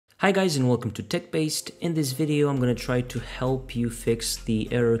Hi guys and welcome to TechBased. In this video I'm going to try to help you fix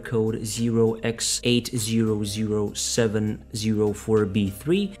the error code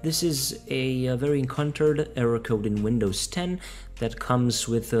 0x800704b3. This is a very encountered error code in Windows 10 that comes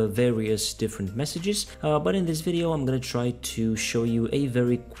with various different messages, but in this video I'm going to try to show you a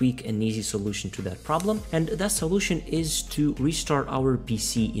very quick and easy solution to that problem, and that solution is to restart our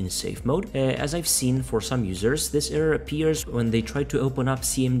PC in safe mode. As I've seen for some users, this error appears when they try to open up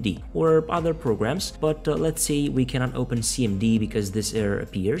CMD or other programs, but let's say we cannot open CMD because this error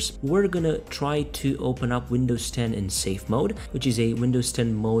appears. We're gonna try to open up Windows 10 in safe mode, which is a Windows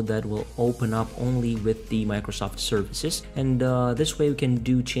 10 mode that will open up only with the Microsoft services, and this way we can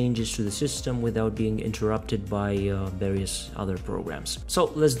do changes to the system without being interrupted by various other programs.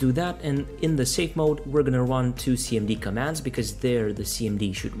 So let's do that, and in the safe mode we're gonna run two CMD commands because there the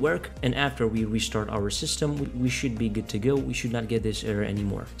CMD should work, and after we restart our system we should be good to go. We should not get this error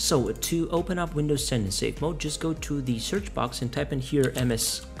anymore. So to open up Windows 10 in safe mode, just go to the search box and type in here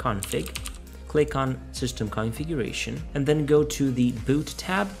msconfig. Click on System Configuration and then go to the Boot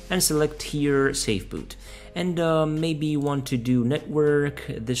tab and select here Safe Boot. And maybe you want to do network.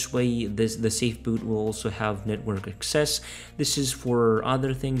 This way the safe boot will also have network access. This is for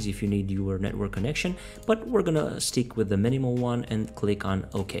other things if you need your network connection, but we're gonna stick with the minimal one and click on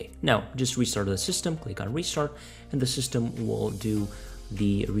OK. Now just restart the system, click on Restart, and the system will do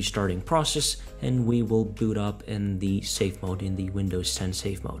the restarting process and we will boot up in the safe mode, in the Windows 10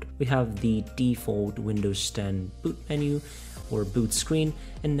 safe mode. We have the default Windows 10 boot menu or boot screen,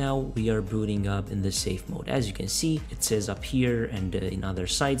 and now we are booting up in the safe mode. As you can see, it says up here and in other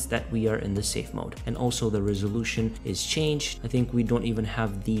sites that we are in the safe mode, and also the resolution is changed. I think we don't even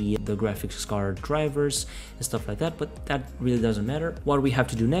have the graphics card drivers and stuff like that, but that really doesn't matter. What we have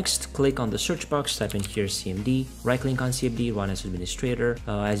to do next, click on the search box, type in here CMD, right click on CMD, run as administrator.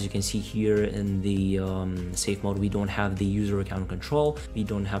 As you can see here in the safe mode, we don't have the user account control. We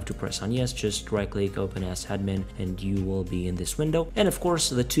don't have to press on yes, just right click, open as admin, and you will be in this window. And of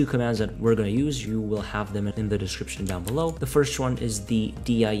course the two commands that we're going to use, you will have them in the description down below. The first one is the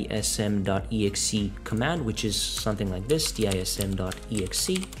DISM.exe command, which is something like this: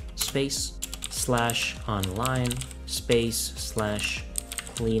 DISM.exe space /online space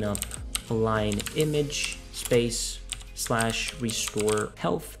 /cleanup line image space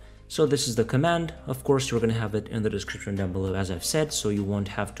 /Restorehealth. So this is the command. Of course, you're going to have it in the description down below, as I've said, so you won't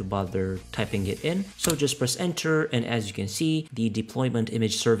have to bother typing it in. So just press enter, and as you can see, the deployment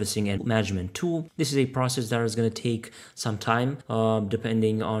image servicing and management tool. This is a process that is going to take some time,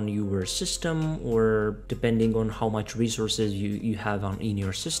 depending on your system or depending on how much resources you have in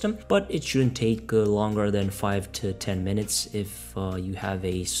your system. But it shouldn't take longer than 5 to 10 minutes if you have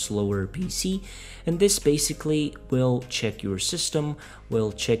a slower PC. And this basically will check your system,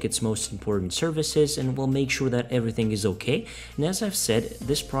 will check its most important services, and will make sure that everything is okay. And as I've said,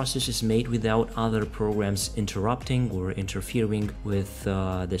 this process is made without other programs interrupting or interfering with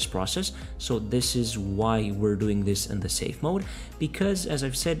this process. So this is why we're doing this in the safe mode, because as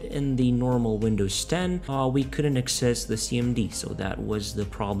I've said, in the normal Windows 10 we couldn't access the CMD, so that was the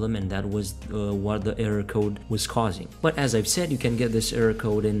problem, and that was what the error code was causing. But as I've said, you can get this error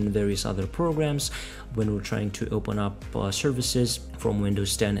code in various other programs. When we're trying to open up services from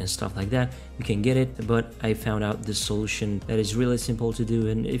Windows 10 and stuff like that, you can get it. But I found out this solution that is really simple to do,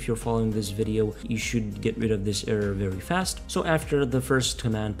 and if you're following this video, you should get rid of this error very fast. So after the first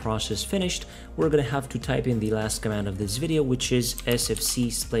command process finished, we're gonna have to type in the last command of this video, which is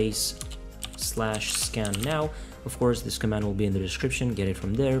sfc space /scannow. Of course, this command will be in the description. Get it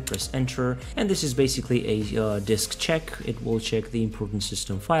from there, press enter, and this is basically a disk check. It will check the important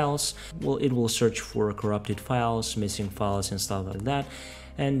system files. It will search for corrupted files, missing files, and stuff like that,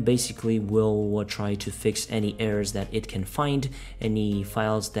 and basically will try to fix any errors that it can find, any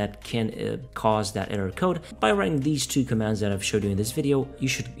files that can cause that error code. By writing these two commands that I've showed you in this video, you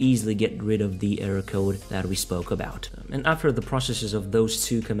should easily get rid of the error code that we spoke about. And after the processes of those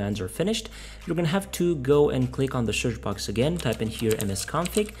two commands are finished, you're gonna have to go and click on the search box again, type in here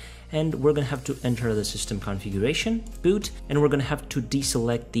msconfig, and we're gonna have to enter the system configuration, boot, and we're gonna have to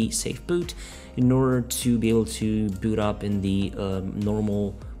deselect the safe boot in order to be able to boot up in the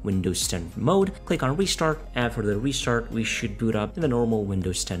normal Windows 10 mode. Click on restart. After the restart, we should boot up in the normal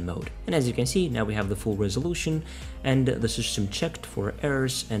Windows 10 mode. And as you can see, now we have the full resolution and the system checked for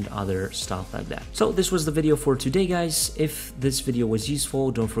errors and other stuff like that. So this was the video for today, guys. If this video was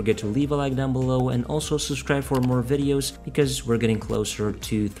useful, don't forget to leave a like down below and also subscribe for more videos, because we're getting closer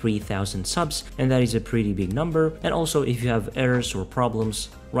to 3,000 subs, and that is a pretty big number. And also, if you have errors or problems,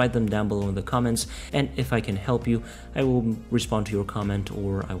 write them down below in the comments, and if I can help you, I will respond to your comment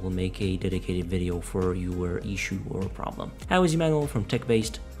or I will make a dedicated video for your issue or problem. I was Emmanuel from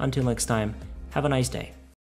TechBased. Until next time, have a nice day.